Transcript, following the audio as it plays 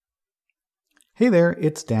Hey there,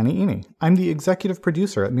 it's Danny Iny. I'm the executive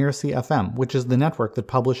producer at Miracy FM, which is the network that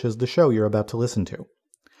publishes the show you're about to listen to.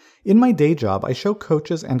 In my day job, I show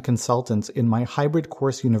coaches and consultants in my Hybrid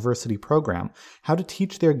Course University program how to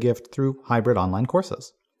teach their gift through hybrid online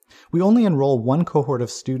courses. We only enroll one cohort of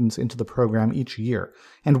students into the program each year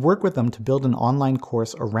and work with them to build an online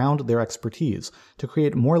course around their expertise to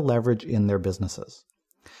create more leverage in their businesses.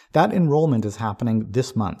 That enrollment is happening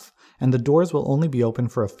this month, and the doors will only be open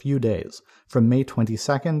for a few days, from May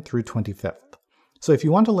 22nd through 25th. So if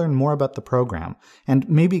you want to learn more about the program, and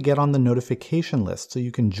maybe get on the notification list so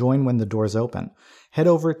you can join when the doors open, head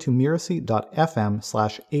over to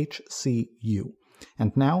miracy.fm/HCU.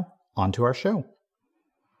 And now, on to our show.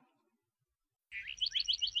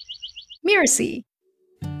 Miracy.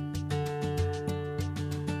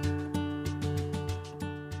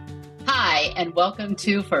 Hi, and welcome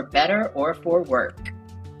to For Better or For Work.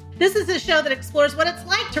 This is a show that explores what it's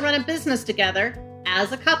like to run a business together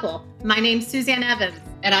as a couple. My name's Suzanne Evans.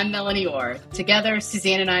 And I'm Melonie Orr. Together,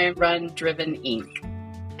 Suzanne and I run Driven Inc.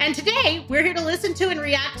 And today, we're here to listen to and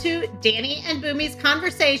react to Danny and Boomie's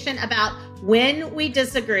conversation about when we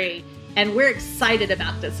disagree. And we're excited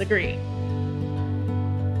about disagreeing.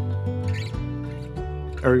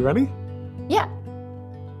 Are we ready? Yeah.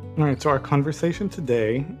 All right, so our conversation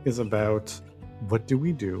today is about what do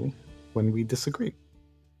we do when we disagree?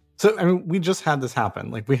 So, we just had this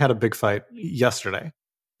happen. We had a big fight yesterday.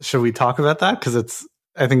 Should we talk about that? Because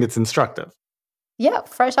I think it's instructive. Yeah,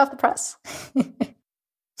 fresh off the press.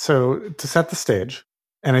 So, to set the stage,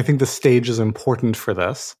 and I think the stage is important for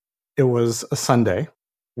this, it was a Sunday.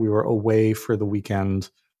 We were away for the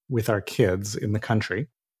weekend with our kids in the country.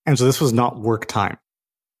 And so this was not work time.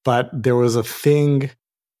 But there was a thing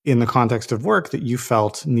in the context of work that you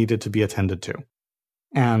felt needed to be attended to.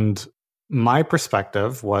 And my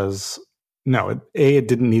perspective was, no, it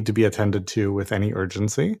didn't need to be attended to with any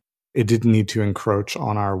urgency. It didn't need to encroach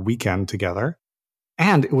on our weekend together.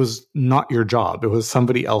 And it was not your job. It was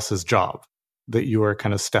somebody else's job that you were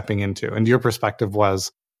kind of stepping into. And your perspective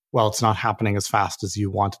was, well, it's not happening as fast as you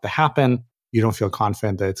want it to happen. You don't feel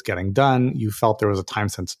confident that it's getting done. You felt there was a time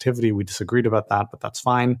sensitivity. We disagreed about that, but that's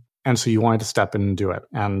fine. And so you wanted to step in and do it.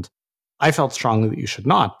 And I felt strongly that you should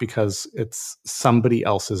not, because it's somebody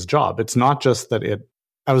else's job. It's not just that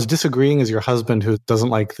I was disagreeing as your husband who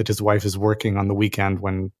doesn't like that his wife is working on the weekend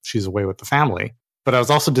when she's away with the family. But I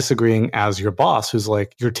was also disagreeing as your boss who's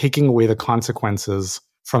like, you're taking away the consequences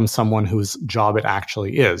from someone whose job it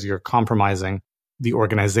actually is. You're compromising the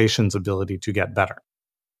organization's ability to get better.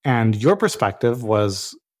 And your perspective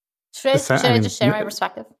was... Should I just share my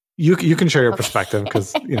perspective? You can share your perspective,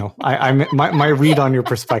 because my read on your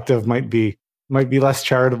perspective might be less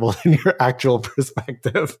charitable than your actual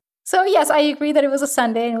perspective. So yes, I agree that it was a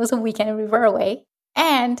Sunday and it was a weekend and we were away.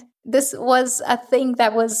 And this was a thing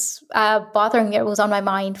that was bothering me. It was on my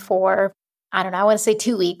mind for, I want to say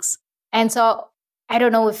 2 weeks. And so I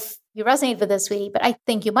don't know if you resonate with this, sweetie, but I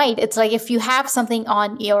think you might. It's like if you have something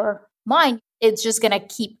on your mind, it's just going to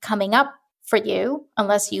keep coming up for you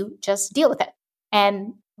unless you just deal with it.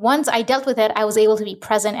 And once I dealt with it, I was able to be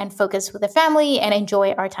present and focused with the family and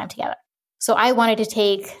enjoy our time together. So I wanted to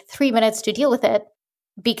take 3 minutes to deal with it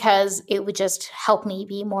because it would just help me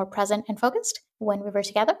be more present and focused when we were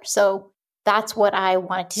together. So that's what I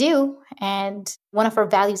wanted to do. And one of our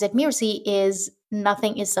values at Miracy is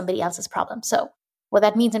nothing is somebody else's problem. So what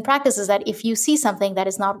that means in practice is that if you see something that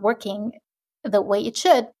is not working the way it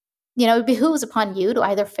should, it behooves upon you to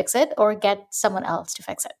either fix it or get someone else to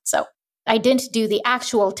fix it. So I didn't do the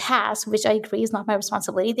actual task, which I agree is not my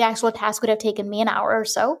responsibility. The actual task would have taken me an hour or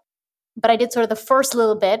so, but I did sort of the first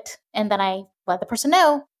little bit, and then I let the person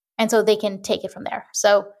know, and so they can take it from there.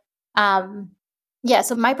 So,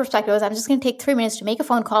 so my perspective is I'm just going to take 3 minutes to make a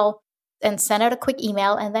phone call and send out a quick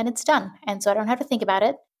email, and then it's done. And so I don't have to think about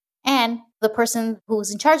it. And the person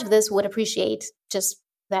who's in charge of this would appreciate just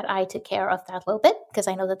that I took care of that little bit, because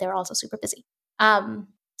I know that they're also super busy.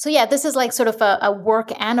 So yeah, this is like sort of a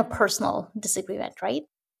work and a personal disagreement, right?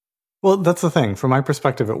 Well, that's the thing. From my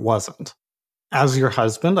perspective, it wasn't. As your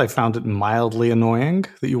husband, I found it mildly annoying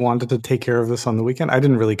that you wanted to take care of this on the weekend. I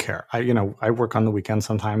didn't really care. I work on the weekend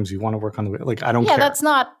sometimes. You want to work on the weekend. I don't care.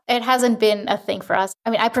 Yeah, it hasn't been a thing for us.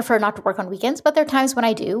 I prefer not to work on weekends, but there are times when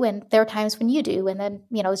I do, and there are times when you do. And then,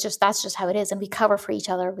 that's just how it is. And we cover for each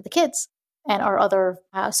other with the kids and our other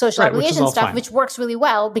social obligation stuff, fine. Which works really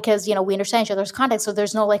well because, we understand each other's context. So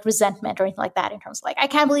there's no resentment or anything like that in terms of I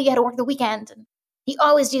can't believe you had to work the weekend and you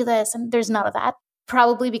always do this. And there's none of that.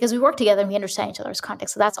 Probably because we work together and we understand each other's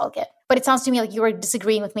context. So that's all good. But it sounds to me like you were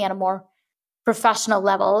disagreeing with me on a more professional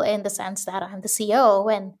level in the sense that I'm the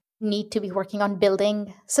CEO and need to be working on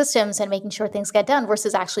building systems and making sure things get done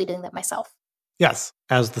versus actually doing that myself. Yes.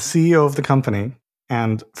 As the CEO of the company,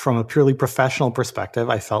 and from a purely professional perspective,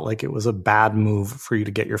 I felt like it was a bad move for you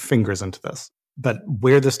to get your fingers into this. But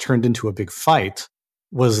where this turned into a big fight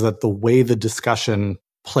was that the way the discussion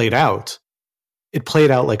played out, it played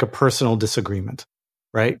out like a personal disagreement,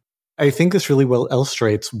 right? I think this really well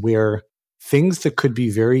illustrates where things that could be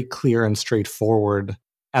very clear and straightforward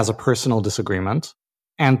as a personal disagreement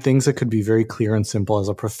and things that could be very clear and simple as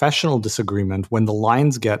a professional disagreement, when the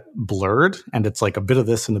lines get blurred and it's like a bit of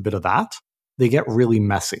this and a bit of that, they get really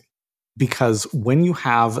messy. Because when you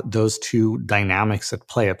have those two dynamics at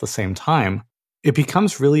play at the same time, it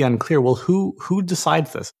becomes really unclear, well, who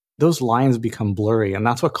decides this? Those lines become blurry, and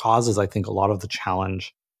that's what causes, I think, a lot of the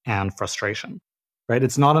challenge and frustration, right?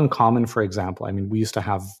 It's not uncommon, for example, I mean, we used to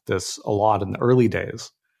have this a lot in the early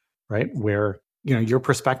days, right? Where, your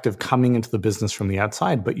perspective coming into the business from the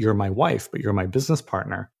outside, but you're my wife, but you're my business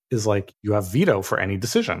partner, is like you have veto for any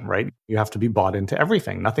decision, right? You have to be bought into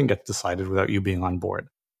everything. Nothing gets decided without you being on board.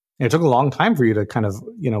 And it took a long time for you to kind of,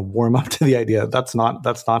 warm up to the idea that's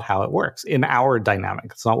not how it works in our dynamic.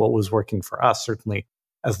 It's not what was working for us, certainly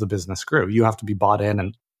as the business grew. You have to be bought in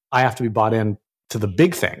and I have to be bought in to the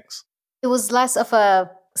big things. It was less of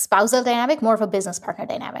a spousal dynamic, more of a business partner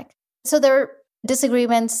dynamic. So there are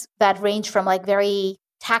disagreements that range from like very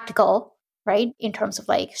tactical, right? In terms of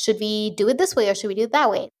like, should we do it this way or should we do it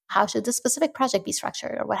that way? How should this specific project be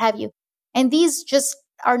structured or what have you? And these just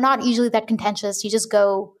are not usually that contentious. You just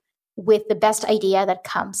go with the best idea that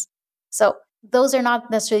comes. So those are not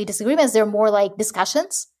necessarily disagreements. They're more like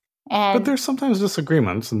discussions. But there's sometimes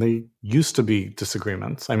disagreements, and they used to be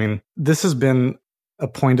disagreements. I mean, this has been a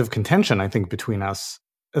point of contention, I think, between us,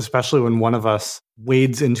 especially when one of us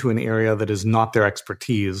wades into an area that is not their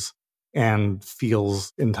expertise and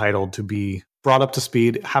feels entitled to be brought up to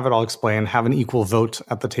speed, have it all explained, have an equal vote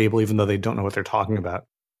at the table, even though they don't know what they're talking about.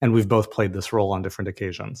 And we've both played this role on different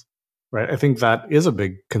occasions, right? I think that is a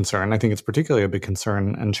big concern. I think it's particularly a big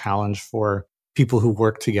concern and challenge for people who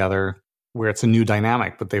work together where it's a new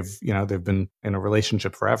dynamic, but they've been in a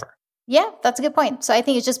relationship forever. Yeah, that's a good point. So I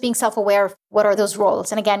think it's just being self-aware of what are those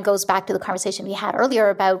roles. And again, goes back to the conversation we had earlier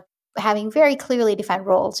about having very clearly defined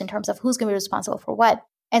roles in terms of who's going to be responsible for what,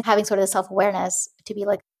 and having sort of the self-awareness to be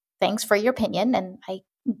like, thanks for your opinion, and I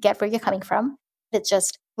get where you're coming from. It's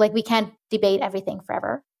just like we can't debate everything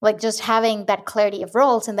forever. Like just having that clarity of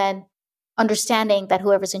roles and then understanding that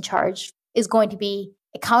whoever's in charge is going to be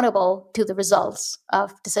accountable to the results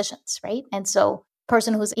of decisions, right? And so the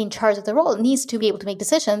person who's in charge of the role needs to be able to make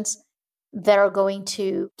decisions that are going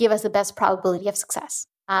to give us the best probability of success.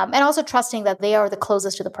 And also trusting that they are the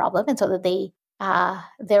closest to the problem, and so that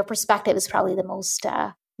their perspective is probably the most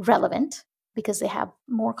relevant because they have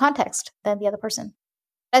more context than the other person.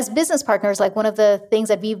 As business partners, like one of the things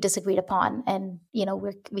that we've disagreed upon, and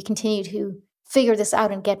we continue to figure this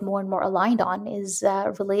out and get more and more aligned on, is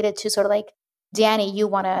related to sort of like, Danny, you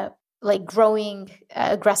want to like growing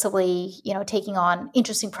aggressively, taking on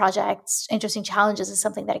interesting projects, interesting challenges is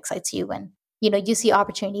something that excites you, and you see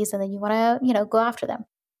opportunities and then you want to go after them.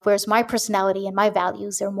 Whereas my personality and my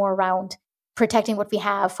values are more around protecting what we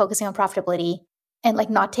have, focusing on profitability, and like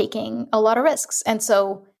not taking a lot of risks. And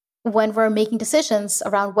so when we're making decisions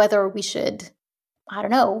around whether we should,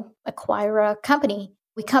 acquire a company,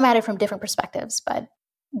 we come at it from different perspectives. But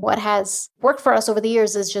what has worked for us over the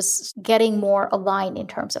years is just getting more aligned in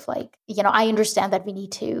terms of like, I understand that we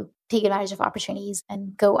need to take advantage of opportunities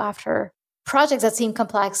and go after projects that seem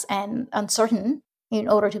complex and uncertain in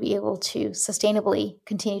order to be able to sustainably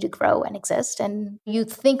continue to grow and exist. And you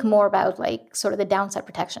think more about like sort of the downside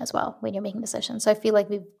protection as well when you're making decisions. So I feel like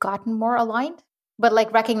we've gotten more aligned, but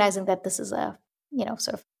like recognizing that this is a,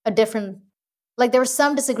 sort of a different, like there are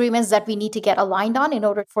some disagreements that we need to get aligned on in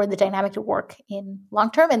order for the dynamic to work in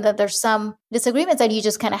long term. And then there's some disagreements that you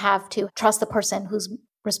just kind of have to trust the person who's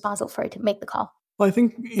responsible for it to make the call. Well, I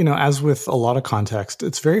think, as with a lot of context,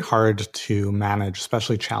 it's very hard to manage,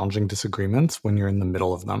 especially challenging disagreements when you're in the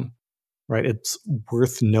middle of them, right? It's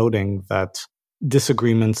worth noting that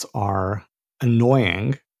disagreements are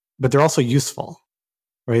annoying, but they're also useful,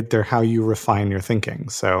 right? They're how you refine your thinking.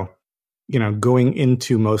 So, going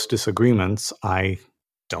into most disagreements, I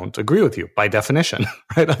don't agree with you by definition,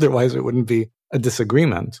 right? Otherwise, it wouldn't be a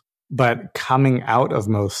disagreement. But coming out of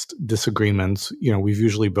most disagreements, we've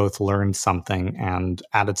usually both learned something and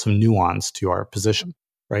added some nuance to our position,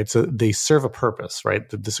 right? So they serve a purpose, right?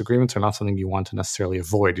 The disagreements are not something you want to necessarily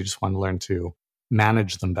avoid. You just want to learn to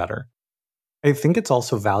manage them better. I think it's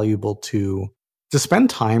also valuable to spend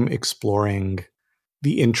time exploring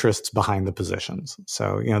the interests behind the positions.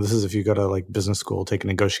 So, this is if you go to like business school, take a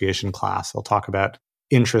negotiation class, they'll talk about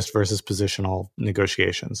interest versus positional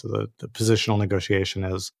negotiation. So the positional negotiation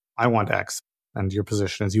is, I want X, and your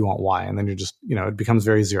position is you want Y. And then you're just, it becomes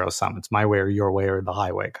very zero sum. It's my way or your way or the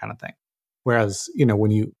highway kind of thing. Whereas,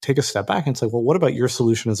 when you take a step back and say, well, what about your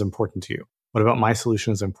solution is important to you? What about my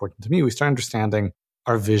solution is important to me? We start understanding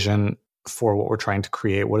our vision for what we're trying to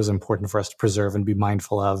create, what is important for us to preserve and be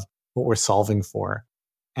mindful of, what we're solving for.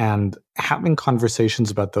 And having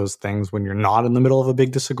conversations about those things when you're not in the middle of a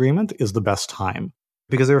big disagreement is the best time.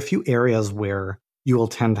 Because there are a few areas where you will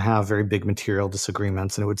tend to have very big material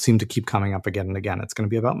disagreements, and it would seem to keep coming up again and again. It's going to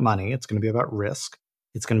be about money. It's going to be about risk.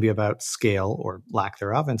 It's going to be about scale or lack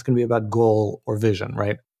thereof. And it's going to be about goal or vision,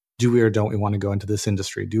 right? Do we or don't we want to go into this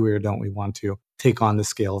industry? Do we or don't we want to take on the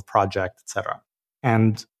scale of project, et cetera?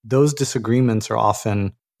 And those disagreements are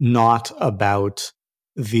often not about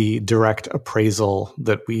the direct appraisal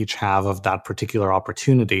that we each have of that particular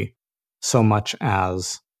opportunity so much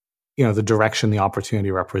as, the direction the opportunity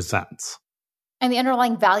represents. And the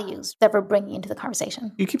underlying values that we're bringing into the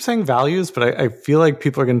conversation. You keep saying values, but I feel like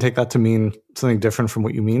people are going to take that to mean something different from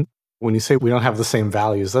what you mean. When you say we don't have the same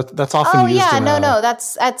values, that's often used in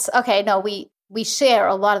that's okay. No, we share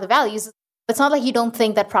a lot of the values. It's not like you don't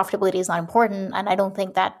think that profitability is not important. And I don't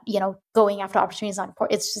think that, going after opportunity is not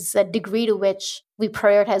important. It's just the degree to which we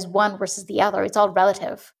prioritize one versus the other. It's all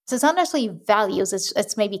relative. So it's not necessarily values.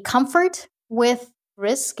 It's maybe comfort with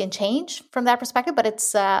risk and change from that perspective, but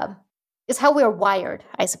it's how we're wired,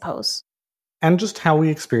 I suppose. And just how we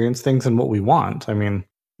experience things and what we want. I mean,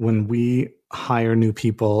 when we hire new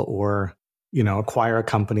people or, acquire a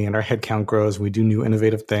company and our headcount grows, we do new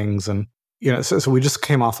innovative things. And, so we just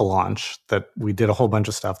came off a launch that we did a whole bunch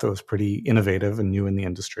of stuff that was pretty innovative and new in the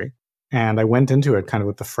industry. And I went into it kind of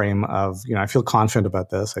with the frame of, I feel confident about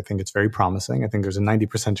this. I think it's very promising. I think there's a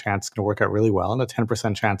 90% chance it's going to work out really well and a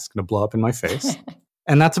 10% chance it's going to blow up in my face.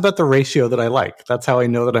 And that's about the ratio that I like. That's how I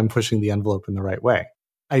know that I'm pushing the envelope in the right way.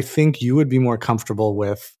 I think you would be more comfortable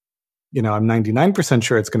with, I'm 99%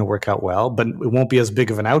 sure it's going to work out well, but it won't be as big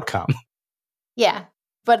of an outcome. Yeah,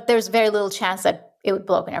 but there's very little chance that it would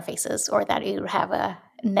blow up in our faces or that it would have a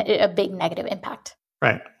big negative impact.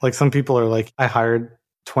 Right. Like some people are like, I hired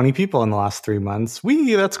 20 people in the last 3 months.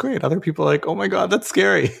 That's great. Other people are like, oh my God, that's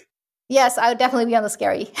scary. Yes, I would definitely be on the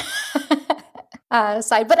scary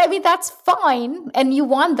side. But I mean, that's fine. And you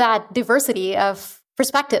want that diversity of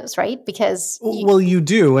perspectives, right? Because you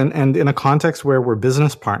do. And in a context where we're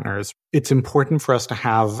business partners, it's important for us to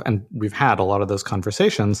have, and we've had a lot of those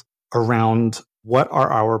conversations around what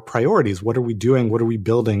are our priorities? What are we doing? What are we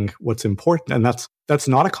building? What's important? And that's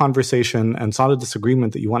not a conversation and it's not a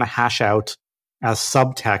disagreement that you want to hash out as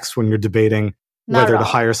subtext when you're debating whether to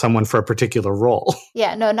hire someone for a particular role.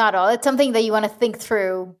 Yeah, no, not at all. It's something that you want to think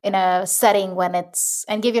through in a setting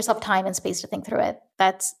and give yourself time and space to think through it.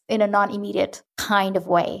 That's in a non-immediate kind of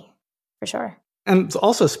way, for sure. And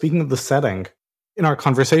also, speaking of the setting, in our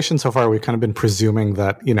conversation so far, we've kind of been presuming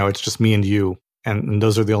that, it's just me and you, and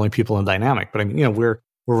those are the only people in the dynamic. But I mean, we're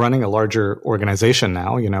running a larger organization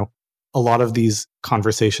now, A lot of these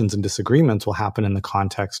conversations and disagreements will happen in the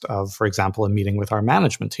context of, for example, a meeting with our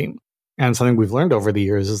management team. And something we've learned over the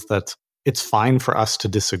years is that it's fine for us to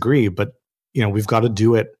disagree, but we've got to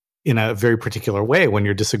do it in a very particular way when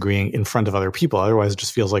you're disagreeing in front of other people. Otherwise, it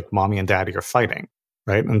just feels like mommy and daddy are fighting,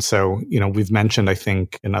 right? And so, we've mentioned, I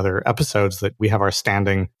think, in other episodes that we have our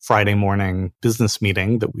standing Friday morning business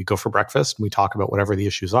meeting that we go for breakfast and we talk about whatever the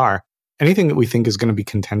issues are. Anything that we think is going to be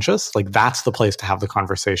contentious, like that's the place to have the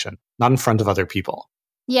conversation, not in front of other people.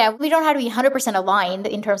 Yeah, we don't have to be 100% aligned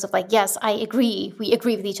in terms of like, yes, I agree. We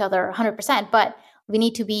agree with each other 100%, but we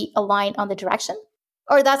need to be aligned on the direction.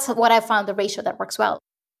 Or that's what I found the ratio that works well.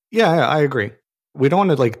 Yeah, I agree. We don't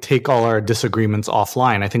want to like take all our disagreements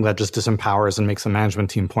offline. I think that just disempowers and makes the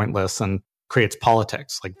management team pointless and creates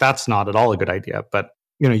politics. Like that's not at all a good idea. But,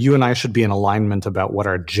 you and I should be in alignment about what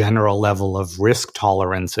our general level of risk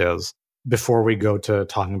tolerance is before we go to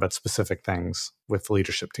talking about specific things with the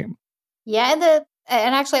leadership team. Yeah,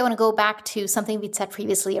 and actually I want to go back to something we'd said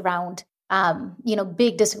previously around,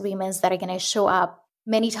 big disagreements that are going to show up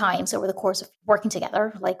many times over the course of working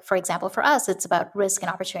together. Like, for example, for us, it's about risk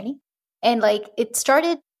and opportunity. And like, it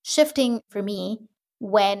started shifting for me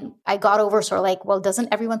when I got over sort of like, well, doesn't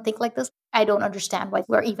everyone think like this? I don't understand why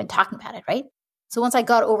we're even talking about it, right? So once I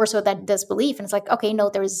got over sort of that disbelief, and it's like, okay,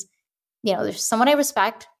 no, there's someone I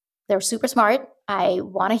respect. They're super smart. I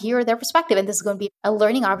want to hear their perspective. And this is going to be a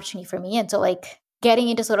learning opportunity for me. And so like getting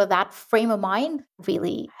into sort of that frame of mind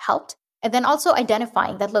really helped. And then also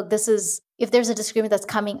identifying that, look, if there's a disagreement that's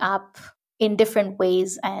coming up in different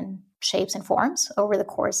ways and shapes and forms over the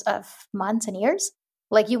course of months and years.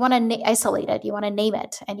 Like you want to isolate it, you want to name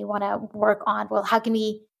it, and you want to work on, well, how can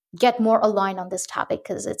we get more aligned on this topic?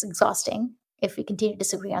 Because it's exhausting if we continue to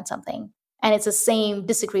disagree on something. And it's the same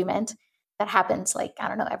disagreement that happens like, I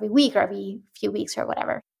don't know, every week or every few weeks or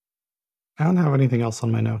whatever. I don't have anything else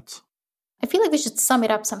on my notes. I feel like we should sum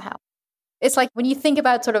it up somehow. It's like when you think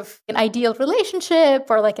about sort of an ideal relationship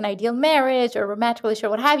or like an ideal marriage or romantic relationship,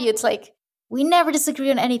 what have you, it's like we never disagree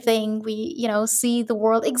on anything. We, see the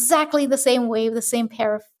world exactly the same way with the same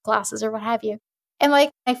pair of glasses or what have you. And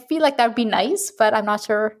like, I feel like that would be nice, but I'm not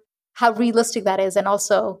sure how realistic that is. And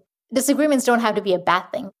also, disagreements don't have to be a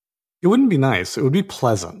bad thing. It wouldn't be nice. It would be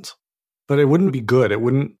pleasant, but it wouldn't be good. It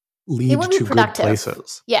wouldn't lead to good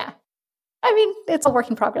places. Yeah. I mean, it's a work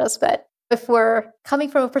in progress, but if we're coming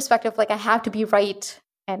from a perspective like I have to be right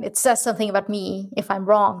and it says something about me if I'm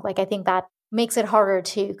wrong, like I think that makes it harder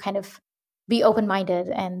to kind of be open-minded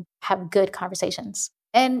and have good conversations.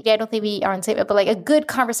 And yeah, I don't think we are on the same, but like a good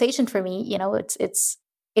conversation for me, it's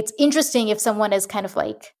interesting if someone is kind of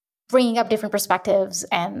like bringing up different perspectives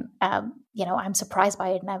and, I'm surprised by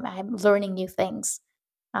it and I'm learning new things.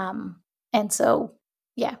 And so,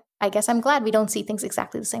 yeah, I guess I'm glad we don't see things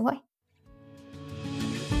exactly the same way.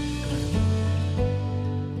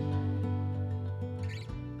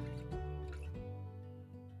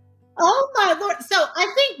 Oh my Lord. So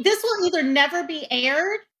I think this will either never be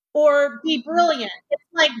aired or be brilliant. It's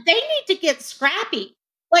like they need to get scrappy.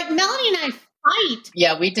 Like Melonie and I fight.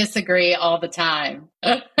 Yeah, we disagree all the time.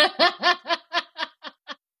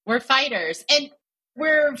 We're fighters and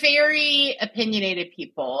we're very opinionated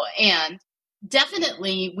people. And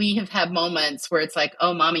definitely we have had moments where it's like,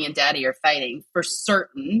 oh, mommy and daddy are fighting for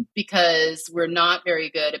certain because we're not very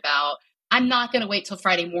good about, I'm not going to wait till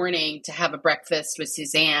Friday morning to have a breakfast with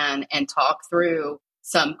Suzanne and talk through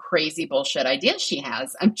some crazy bullshit idea she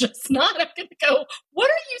has. I'm just not. I'm going to go, what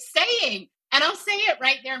are you saying? And I'll say it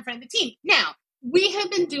right there in front of the team. Now, we have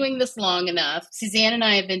been doing this long enough. Suzanne and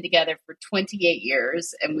I have been together for 28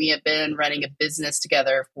 years, and we have been running a business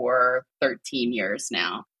together for 13 years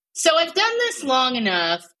now. So I've done this long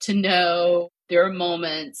enough to know there are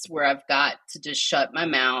moments where I've got to just shut my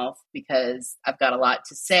mouth because I've got a lot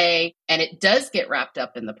to say, and it does get wrapped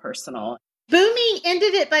up in the personal. Boomy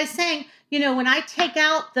ended it by saying, when I take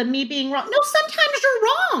out the me being wrong, no, sometimes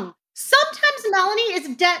you're wrong. Sometimes Melonie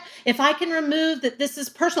is dead. If I can remove that this is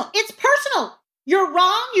personal, it's personal. You're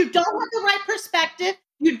wrong. You don't have the right perspective.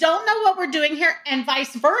 You don't know what we're doing here, and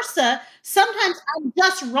vice versa. Sometimes I'm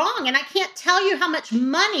just wrong, and I can't tell you how much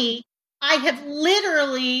money I have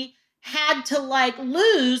literally had to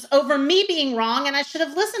lose over me being wrong, and I should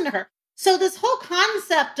have listened to her. So this whole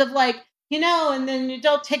concept of and then you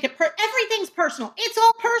don't take it, everything's personal. It's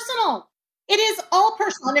all personal. It is all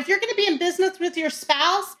personal. And if you're going to be in business with your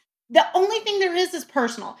spouse, the only thing there is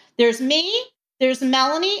personal. There's me, there's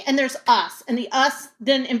Melonie, and there's us. And the us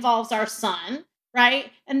then involves our son, right?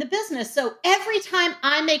 And the business. So every time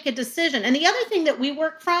I make a decision, and the other thing that we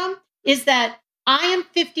work from is that I am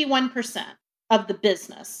 51% of the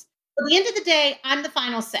business. At the end of the day, I'm the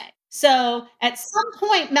final say. So at some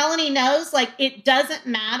point, Melonie knows it doesn't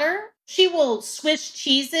matter. She will Swiss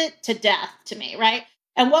cheese it to death to me, right?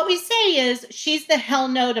 And what we say is she's the hell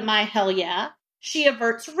no to my hell yeah. She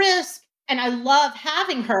averts risk. And I love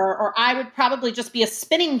having her, or I would probably just be a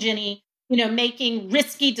spinning Jenny, making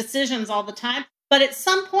risky decisions all the time. But at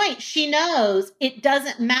some point, she knows it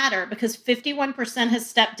doesn't matter because 51% has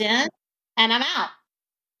stepped in and I'm out.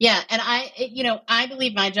 Yeah. And I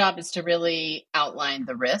believe my job is to really outline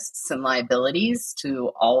the risks and liabilities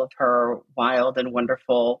to all of her wild and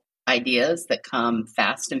wonderful ideas that come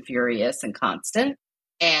fast and furious and constant,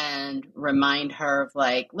 and remind her of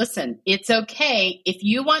listen, it's okay. If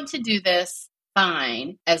you want to do this,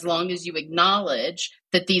 fine, as long as you acknowledge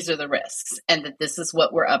that these are the risks and that this is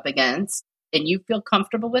what we're up against and you feel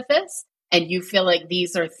comfortable with this. And you feel like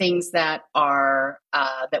these are things that are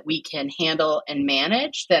that we can handle and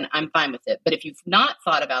manage, then I'm fine with it. But if you've not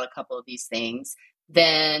thought about a couple of these things,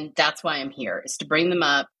 then that's why I'm here, is to bring them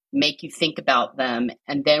up, make you think about them,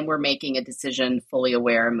 and then we're making a decision fully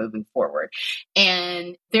aware and moving forward.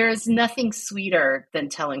 And there is nothing sweeter than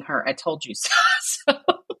telling her, I told you so.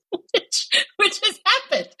 Which has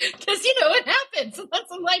happened, because it happens. And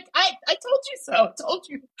I'm like, I told you so. I told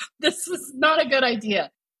you this was not a good idea.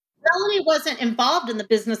 Melonie wasn't involved in the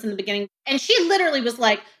business in the beginning. And she literally was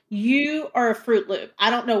like, you are a Fruit Loop.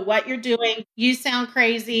 I don't know what you're doing. You sound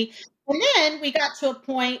crazy. And then we got to a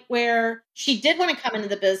point where she did want to come into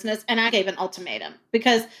the business, and I gave an ultimatum,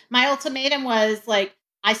 because my ultimatum was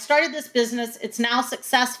I started this business. It's now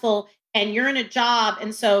successful. and you're in a job.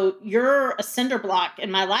 And so you're a cinder block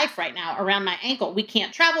in my life right now around my ankle. We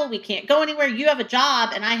can't travel. We can't go anywhere. You have a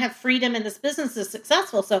job and I have freedom and this business is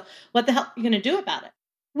successful. So what the hell are you going to do about it?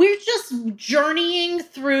 We're just journeying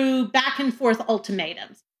through back and forth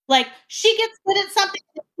ultimatums. Like, she gets good at something.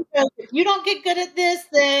 If you don't get good at this,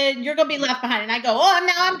 then you're going to be left behind. And I go, oh,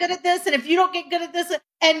 now I'm good at this. And if you don't get good at this,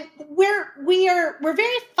 and we're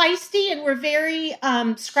very feisty and we're very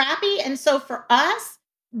scrappy. And so for us,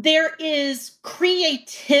 there is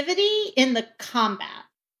creativity in the combat.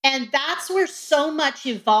 And that's where so much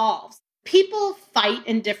evolves. People fight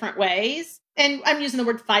in different ways. And I'm using the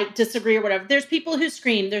word fight, disagree or whatever. There's people who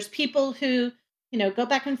scream. There's people who, go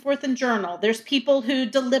back and forth and journal. There's people who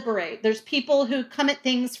deliberate. There's people who come at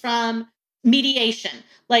things from mediation.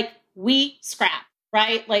 Like, we scrap,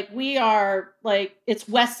 right? Like, we are like, it's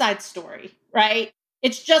West Side Story, right?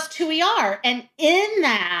 It's just who we are. And in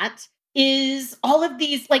that is all of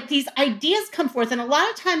these, like, these ideas come forth. And a lot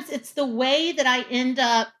of times it's the way that I end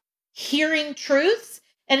up hearing truths.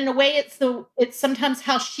 And in a way, it's sometimes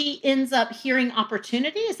how she ends up hearing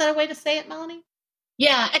opportunity. Is that a way to say it, Melonie?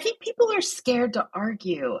 Yeah, I think people are scared to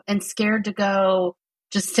argue and scared to go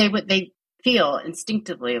just say what they feel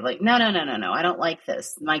instinctively. Like, no, I don't like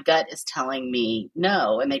this. My gut is telling me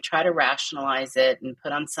no. And they try to rationalize it and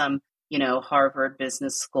put on some, Harvard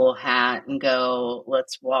Business School hat and go,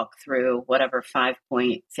 let's walk through whatever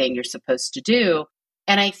 5-point thing you're supposed to do.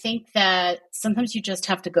 And I think that sometimes you just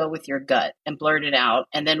have to go with your gut and blurt it out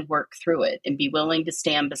and then work through it and be willing to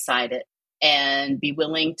stand beside it and be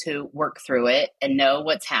willing to work through it and know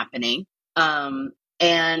what's happening. And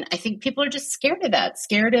I think people are just scared of that,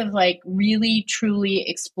 scared of like really, truly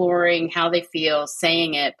exploring how they feel,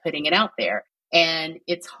 saying it, putting it out there. And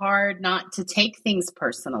it's hard not to take things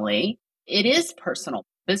personally. It is personal.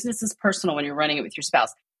 Business is personal when you're running it with your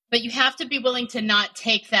spouse. But you have to be willing to not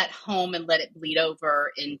take that home and let it bleed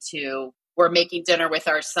over into, we're making dinner with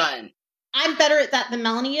our son. I'm better at that than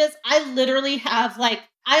Melonie is. I literally have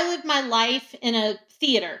I live my life in a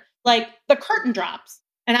theater. Like, the curtain drops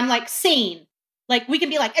and I'm like, scene. Like, we can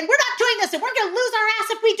be like, and we're not doing this and we're going to lose our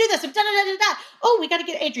ass if we do this. And da-da-da-da-da. Oh, we got to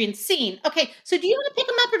get Adrian, scene. Okay, so do you want to pick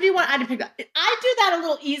him up or do you want I to pick him up? I do that a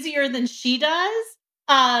little easier than she does.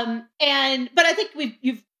 But I think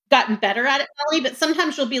you've gotten better at it, Melonie, but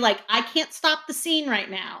sometimes you'll be like, I can't stop the scene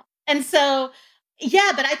right now. And so,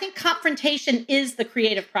 yeah, but I think confrontation is the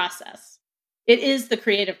creative process. It is the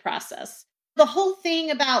creative process. The whole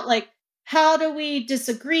thing about like, how do we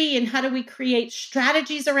disagree and how do we create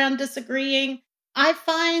strategies around disagreeing? I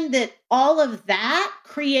find that all of that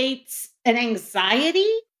creates an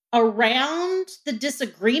anxiety around the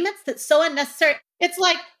disagreements that's so unnecessary. It's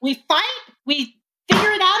like, we fight, we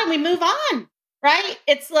figure it out and we move on. Right?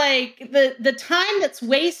 It's like the time that's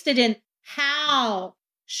wasted in how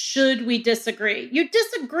should we disagree? You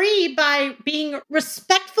disagree by being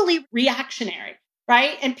respectfully reactionary,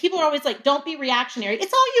 right? And people are always like, don't be reactionary.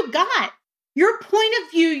 It's all you got. Your point of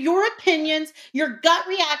view, your opinions, your gut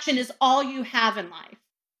reaction is all you have in life.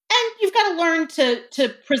 And you've got to learn to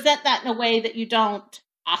present that in a way that you don't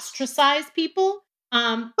ostracize people.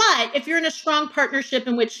 But if you're in a strong partnership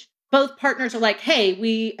in which both partners are like, hey,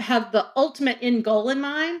 we have the ultimate end goal in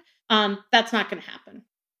mind, that's not going to happen.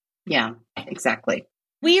 Yeah, exactly.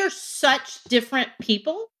 We are such different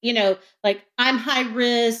people, like, I'm high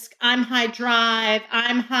risk, I'm high drive,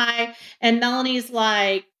 I'm high. And Melonie's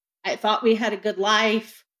like, I thought we had a good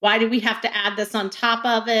life. Why do we have to add this on top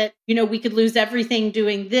of it? We could lose everything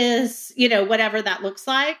doing this, whatever that looks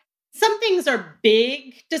like. Some things are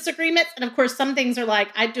big disagreements. And of course, some things are like,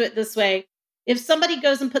 I do it this way. If somebody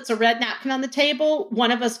goes and puts a red napkin on the table,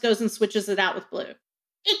 one of us goes and switches it out with blue.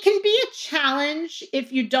 It can be a challenge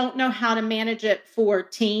if you don't know how to manage it for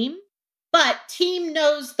team, but team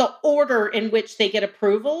knows the order in which they get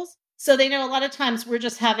approvals. So they know a lot of times we're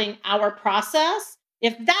just having our process.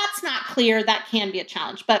 If that's not clear, that can be a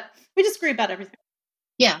challenge, but we disagree about everything.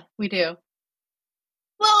 Yeah, we do.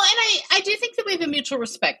 Well, and I do think that we have a mutual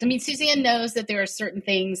respect. I mean, Suzanne knows that there are certain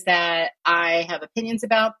things that I have opinions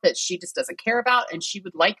about that she just doesn't care about, and she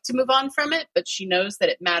would like to move on from it, but she knows that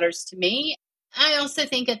it matters to me. I also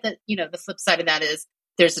think that the flip side of that is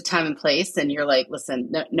there's a time and place, and you're like,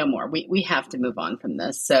 listen, no more. We have to move on from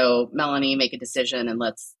this. So Melonie, make a decision and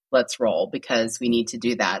let's roll because we need to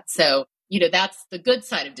do that. So, that's the good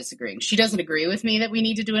side of disagreeing. She doesn't agree with me that we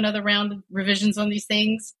need to do another round of revisions on these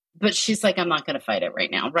things. But she's like, I'm not going to fight it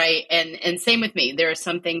right now. Right. And same with me. There are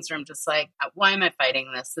some things where I'm just like, why am I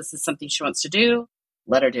fighting this? This is something she wants to do.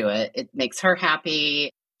 Let her do it. It makes her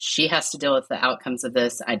happy. She has to deal with the outcomes of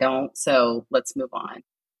this. I don't. So let's move on.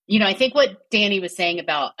 I think what Danny was saying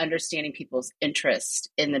about understanding people's interest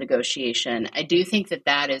in the negotiation, I do think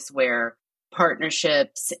that is where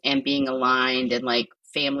partnerships and being aligned and like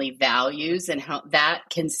family values and how that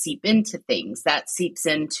can seep into things. That seeps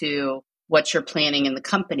into what you're planning in the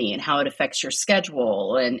company and how it affects your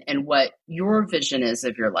schedule and what your vision is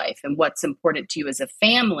of your life and what's important to you as a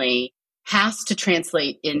family has to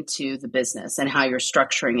translate into the business and how you're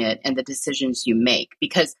structuring it and the decisions you make.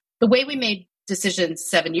 Because the way we made decisions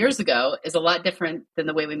 7 years ago is a lot different than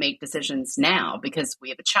the way we make decisions now because we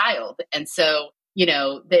have a child. And so,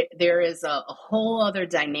 there is a whole other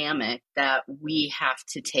dynamic that we have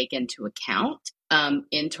to take into account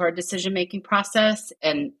into our decision-making process.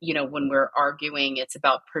 And, when we're arguing, it's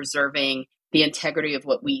about preserving the integrity of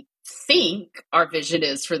what we think our vision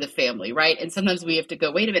is for the family, right? And sometimes we have to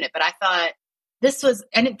go, wait a minute, but I thought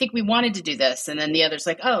I didn't think we wanted to do this. And then the other's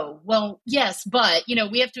like, oh, well, yes, but,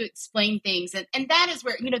 we have to explain things. And that is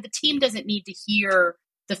where, the team doesn't need to hear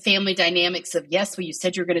the family dynamics of, yes, well, you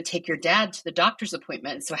said you're going to take your dad to the doctor's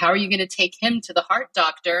appointment. So how are you going to take him to the heart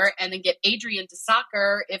doctor and then get Adrian to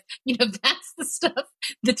soccer? If, that's the stuff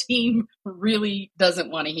the team really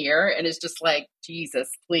doesn't want to hear. And it's just like, Jesus,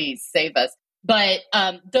 please save us. But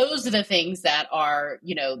those are the things that are,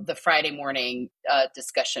 the Friday morning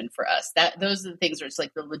discussion for us. Those are the things where it's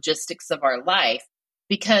like the logistics of our life,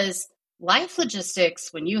 because life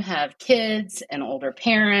logistics, when you have kids and older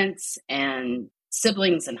parents and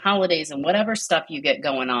siblings and holidays and whatever stuff you get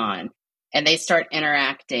going on, and they start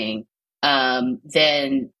interacting,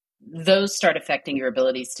 then those start affecting your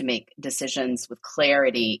abilities to make decisions with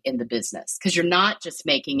clarity in the business. Because you're not just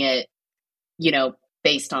making it,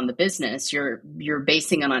 based on the business, you're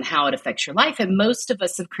basing it on how it affects your life. And most of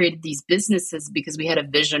us have created these businesses because we had a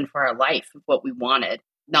vision for our life of what we wanted,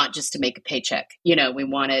 not just to make a paycheck. We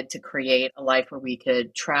wanted to create a life where we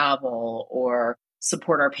could travel or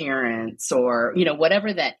support our parents or,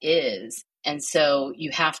 whatever that is. And so you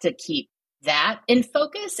have to keep that in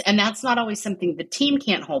focus. And that's not always something the team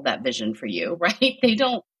can't hold that vision for you, right? They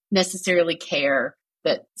don't necessarily care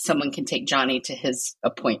that someone can take Johnny to his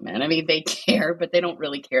appointment. I mean, they care, but they don't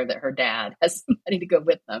really care that her dad has somebody to go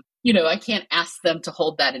with them. I can't ask them to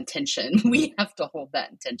hold that intention. We have to hold that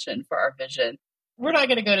intention for our vision. We're not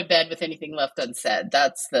going to go to bed with anything left unsaid.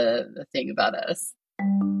 That's the thing about us.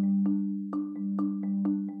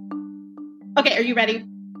 Okay, are you ready?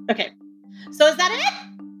 Okay. So is that it?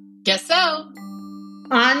 Guess so.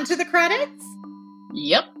 On to the credits?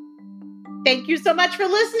 Yep. Thank you so much for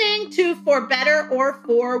listening to For Better or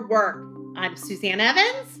For Work. I'm Suzanne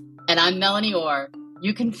Evans. And I'm Melonie Orr.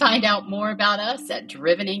 You can find out more about us at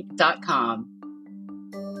driveninc.com.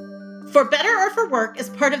 For Better or For Work is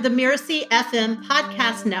part of the Miracy FM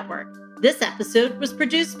podcast network. This episode was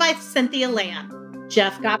produced by Cynthia Lamb.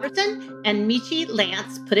 Jeff Goberton and Michi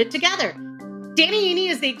Lance put it together. Danny Iny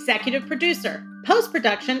is the executive producer.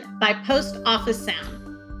 Post-production by Post Office Sound.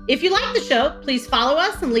 If you like the show, please follow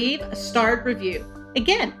us and leave a starred review.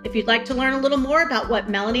 Again, if you'd like to learn a little more about what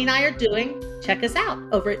Melonie and I are doing, check us out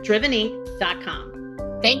over at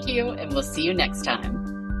driveninc.com. Thank you, and we'll see you next time.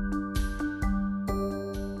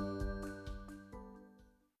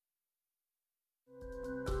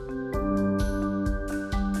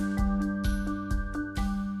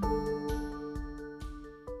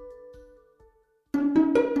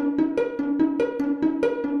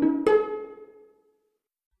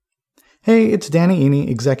 Hey, it's Danny Iny,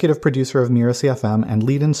 executive producer of Miracy FM and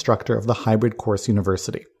lead instructor of the Hybrid Course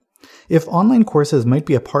University. If online courses might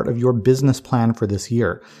be a part of your business plan for this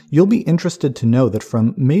year, you'll be interested to know that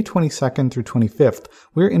from May 22nd through 25th,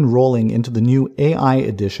 we're enrolling into the new AI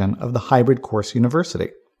edition of the Hybrid Course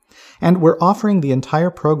University. And we're offering the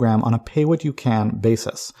entire program on a pay-what-you-can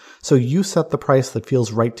basis, so you set the price that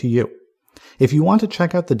feels right to you. If you want to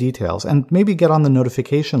check out the details and maybe get on the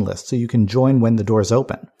notification list so you can join when the doors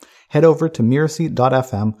open, head over to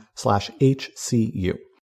miracy.fm/HCU.